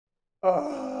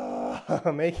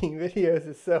Making videos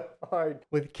is so hard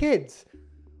with kids.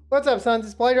 What's up, sons?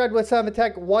 It's Blightrod with Summit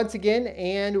Tech once again,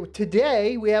 and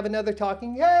today we have another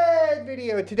talking head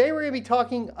video. Today we're going to be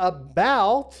talking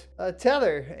about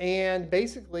Tether and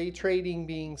basically trading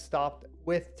being stopped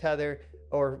with Tether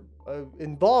or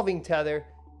involving Tether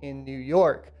in New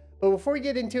York. But before we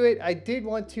get into it, I did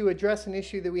want to address an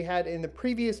issue that we had in the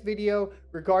previous video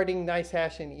regarding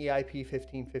NiceHash and EIP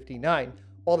 1559.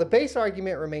 While the base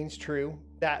argument remains true,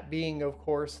 that being, of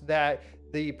course, that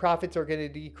the profits are going to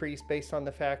decrease based on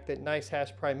the fact that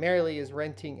NiceHash primarily is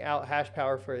renting out hash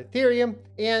power for Ethereum,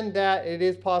 and that it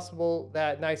is possible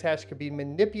that NiceHash could be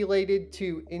manipulated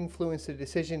to influence the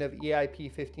decision of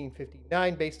EIP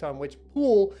 1559 based on which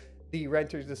pool the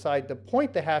renters decide to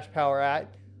point the hash power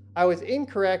at. I was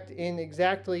incorrect in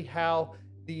exactly how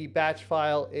the batch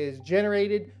file is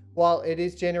generated. While it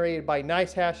is generated by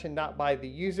NiceHash and not by the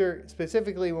user,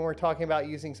 specifically when we're talking about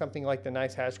using something like the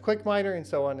NiceHash Quick Miner and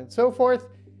so on and so forth,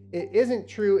 it isn't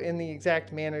true in the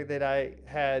exact manner that I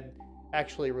had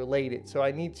actually related. So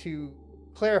I need to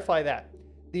clarify that.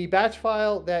 The batch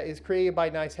file that is created by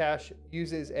NiceHash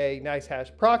uses a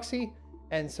NiceHash proxy.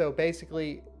 And so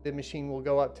basically the machine will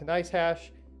go up to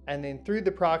NiceHash, and then through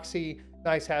the proxy,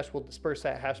 NiceHash will disperse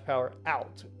that hash power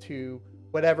out to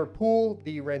whatever pool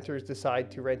the renters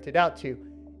decide to rent it out to.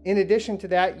 In addition to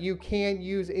that, you can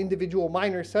use individual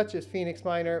miners such as Phoenix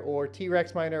Miner or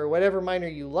T-Rex Miner or whatever miner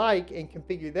you like and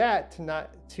configure that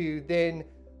to then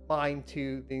mine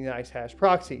to the NiceHash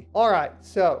proxy. All right,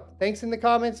 so thanks in the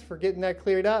comments for getting that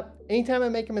cleared up. Anytime I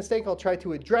make a mistake, I'll try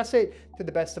to address it to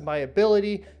the best of my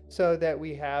ability so that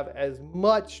we have as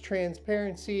much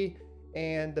transparency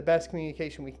and the best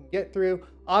communication we can get through.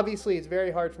 Obviously, it's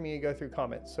very hard for me to go through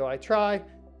comments, so I try,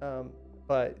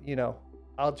 but you know,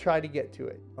 I'll try to get to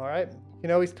it. All right, you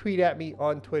can always tweet at me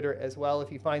on Twitter as well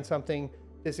if you find something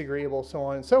disagreeable, so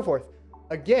on and so forth.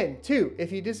 Again, too,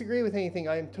 if you disagree with anything,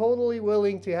 I am totally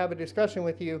willing to have a discussion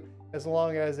with you as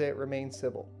long as it remains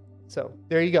civil. So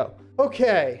there you go.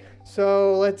 Okay,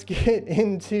 so let's get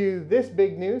into this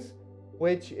big news,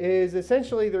 which is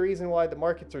essentially the reason why the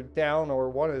markets are down, or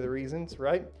one of the reasons,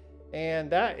 right?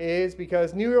 And that is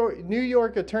because New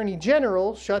York Attorney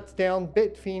General shuts down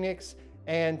Bitfinex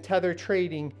and Tether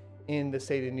trading in the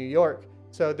state of New York.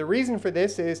 So the reason for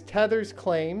this is Tether's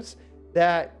claims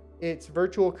that its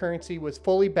virtual currency was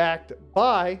fully backed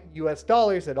by US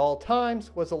dollars at all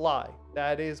times was a lie.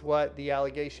 That is what the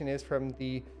allegation is from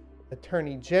the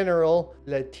Attorney General,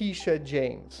 Letitia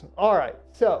James. All right,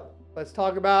 so let's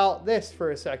talk about this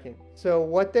for a second. So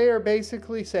what they are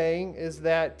basically saying is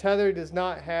that Tether does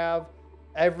not have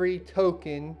every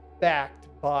token backed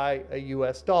by a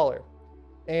US dollar.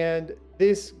 And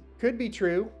this could be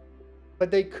true,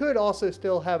 but they could also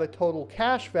still have a total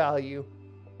cash value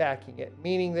backing it,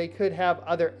 meaning they could have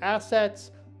other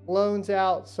assets, loans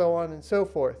out, so on and so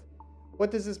forth.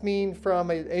 What does this mean from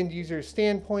an end user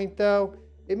standpoint though?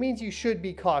 It means you should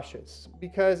be cautious,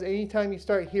 because anytime you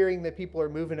start hearing that people are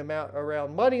moving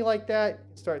around money like that,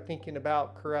 start thinking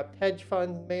about corrupt hedge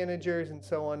fund managers and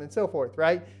so on and so forth,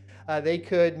 right? They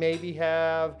could maybe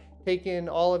have taken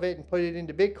all of it and put it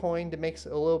into Bitcoin to make a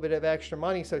little bit of extra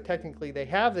money. So technically they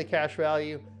have the cash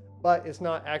value, but it's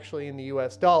not actually in the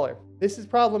US dollar. This is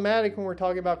problematic when we're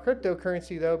talking about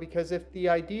cryptocurrency though, because if the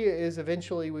idea is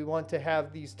eventually we want to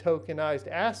have these tokenized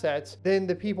assets, then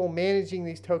the people managing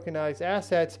these tokenized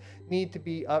assets need to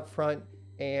be upfront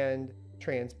and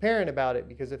transparent about it,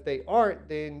 because if they aren't,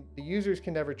 then the users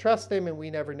can never trust them and we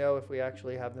never know if we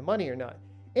actually have the money or not.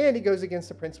 And it goes against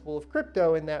the principle of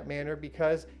crypto in that manner,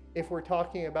 because if we're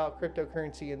talking about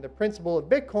cryptocurrency and the principle of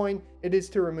Bitcoin, it is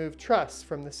to remove trust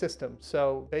from the system.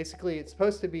 So basically it's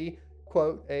supposed to be,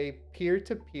 quote, a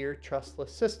peer-to-peer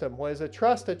trustless system. What is a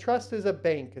trust? A trust is a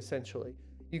bank, essentially.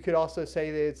 You could also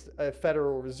say that it's a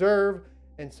Federal Reserve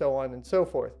and so on and so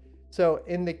forth. So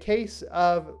in the case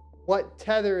of what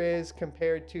Tether is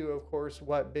compared to, of course,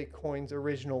 what Bitcoin's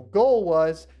original goal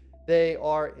was, they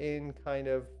are in kind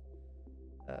of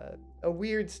a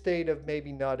weird state of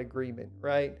maybe not agreement,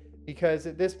 right? Because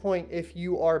at this point, if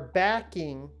you are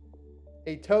backing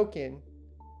a token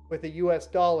with a US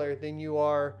dollar, then you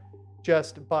are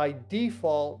just by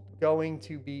default going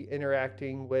to be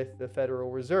interacting with the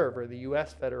Federal Reserve or the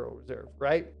US Federal Reserve,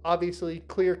 right? Obviously,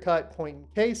 clear-cut point in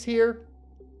case here.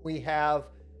 We have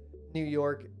New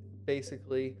York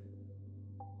basically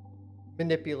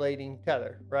manipulating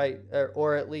Tether, right?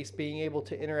 Or at least being able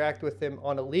to interact with them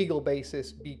on a legal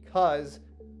basis because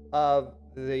of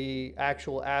the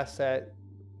actual asset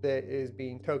that is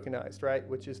being tokenized, right?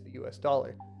 Which is the US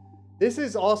dollar. This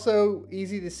is also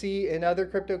easy to see in other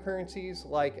cryptocurrencies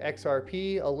like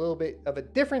XRP, a little bit of a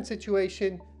different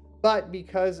situation, but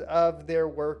because of their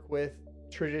work with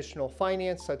traditional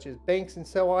finance, such as banks and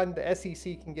so on, the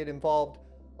SEC can get involved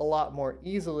a lot more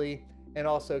easily and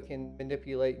also can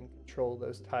manipulate and control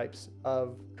those types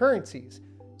of currencies.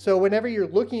 So whenever you're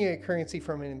looking at currency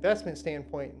from an investment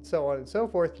standpoint and so on and so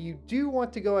forth, you do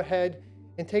want to go ahead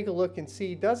and take a look and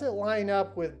see, does it line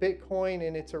up with Bitcoin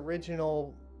and its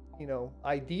original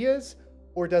ideas,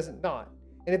 or does it not?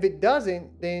 And if it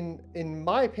doesn't, then in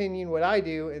my opinion, what I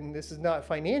do, and this is not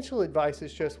financial advice,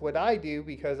 it's just what I do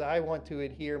because I want to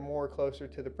adhere more closer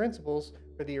to the principles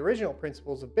or the original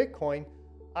principles of Bitcoin,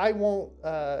 I won't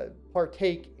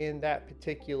partake in that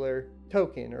particular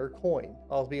token or coin.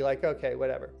 I'll be like, okay,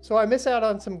 whatever. So I miss out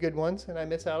on some good ones and I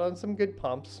miss out on some good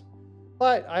pumps,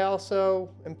 but I also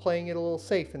am playing it a little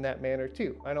safe in that manner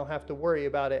too. I don't have to worry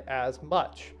about it as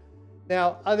much.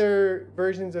 Now, other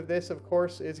versions of this, of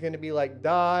course, is going to be like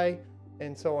DAI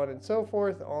and so on and so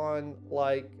forth on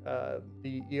like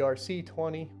the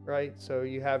ERC20, right? So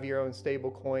you have your own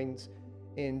stable coins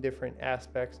in different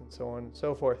aspects and so on and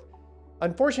so forth.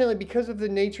 Unfortunately, because of the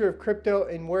nature of crypto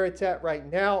and where it's at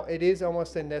right now, it is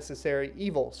almost a necessary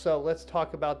evil. So let's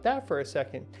talk about that for a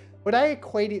second. What I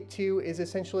equate it to is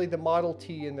essentially the Model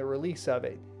T and the release of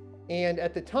it. And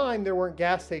at the time, there weren't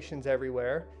gas stations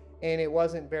everywhere, and it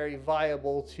wasn't very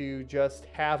viable to just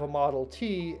have a Model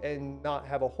T and not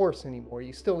have a horse anymore.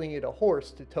 You still needed a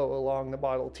horse to tow along the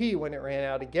Model T when it ran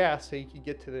out of gas so you could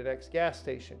get to the next gas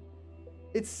station.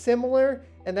 It's similar,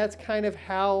 and that's kind of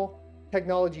how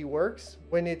technology works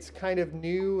when it's kind of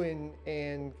new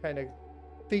and kind of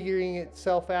figuring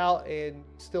itself out and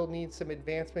still needs some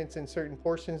advancements in certain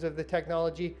portions of the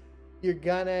technology. You're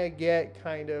gonna get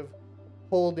kind of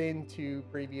pulled into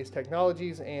previous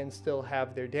technologies and still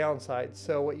have their downsides.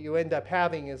 So what you end up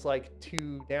having is like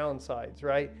two downsides,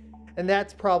 right? And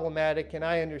that's problematic. And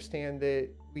I understand that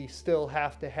we still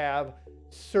have to have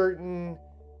certain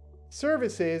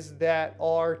services that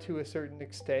are to a certain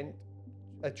extent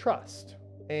a trust.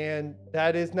 And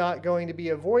that is not going to be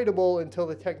avoidable until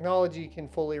the technology can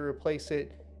fully replace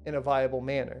it in a viable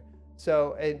manner.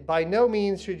 So, and by no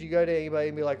means should you go to anybody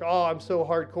and be like, oh, I'm so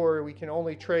hardcore, we can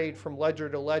only trade from ledger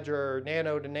to ledger or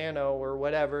nano to nano or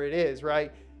whatever it is,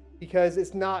 right? Because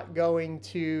it's not going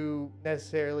to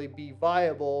necessarily be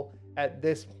viable at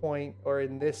this point or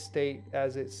in this state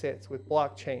as it sits with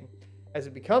blockchain. As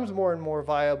it becomes more and more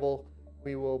viable,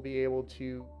 we will be able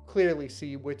to clearly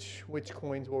see which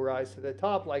coins will rise to the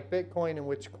top like Bitcoin and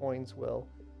which coins will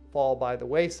fall by the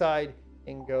wayside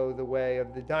and go the way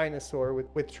of the dinosaur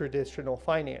with traditional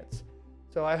finance.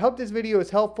 So I hope this video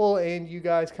is helpful and you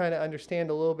guys kind of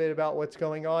understand a little bit about what's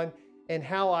going on and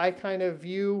how I kind of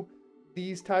view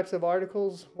these types of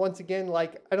articles. Once again,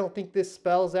 like, I don't think this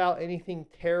spells out anything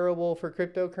terrible for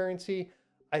cryptocurrency.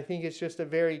 I think it's just a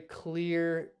very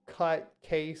clear-cut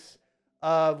case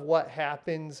of what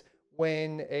happens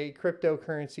when a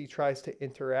cryptocurrency tries to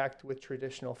interact with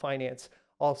traditional finance.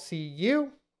 I'll see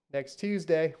you next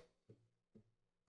Tuesday.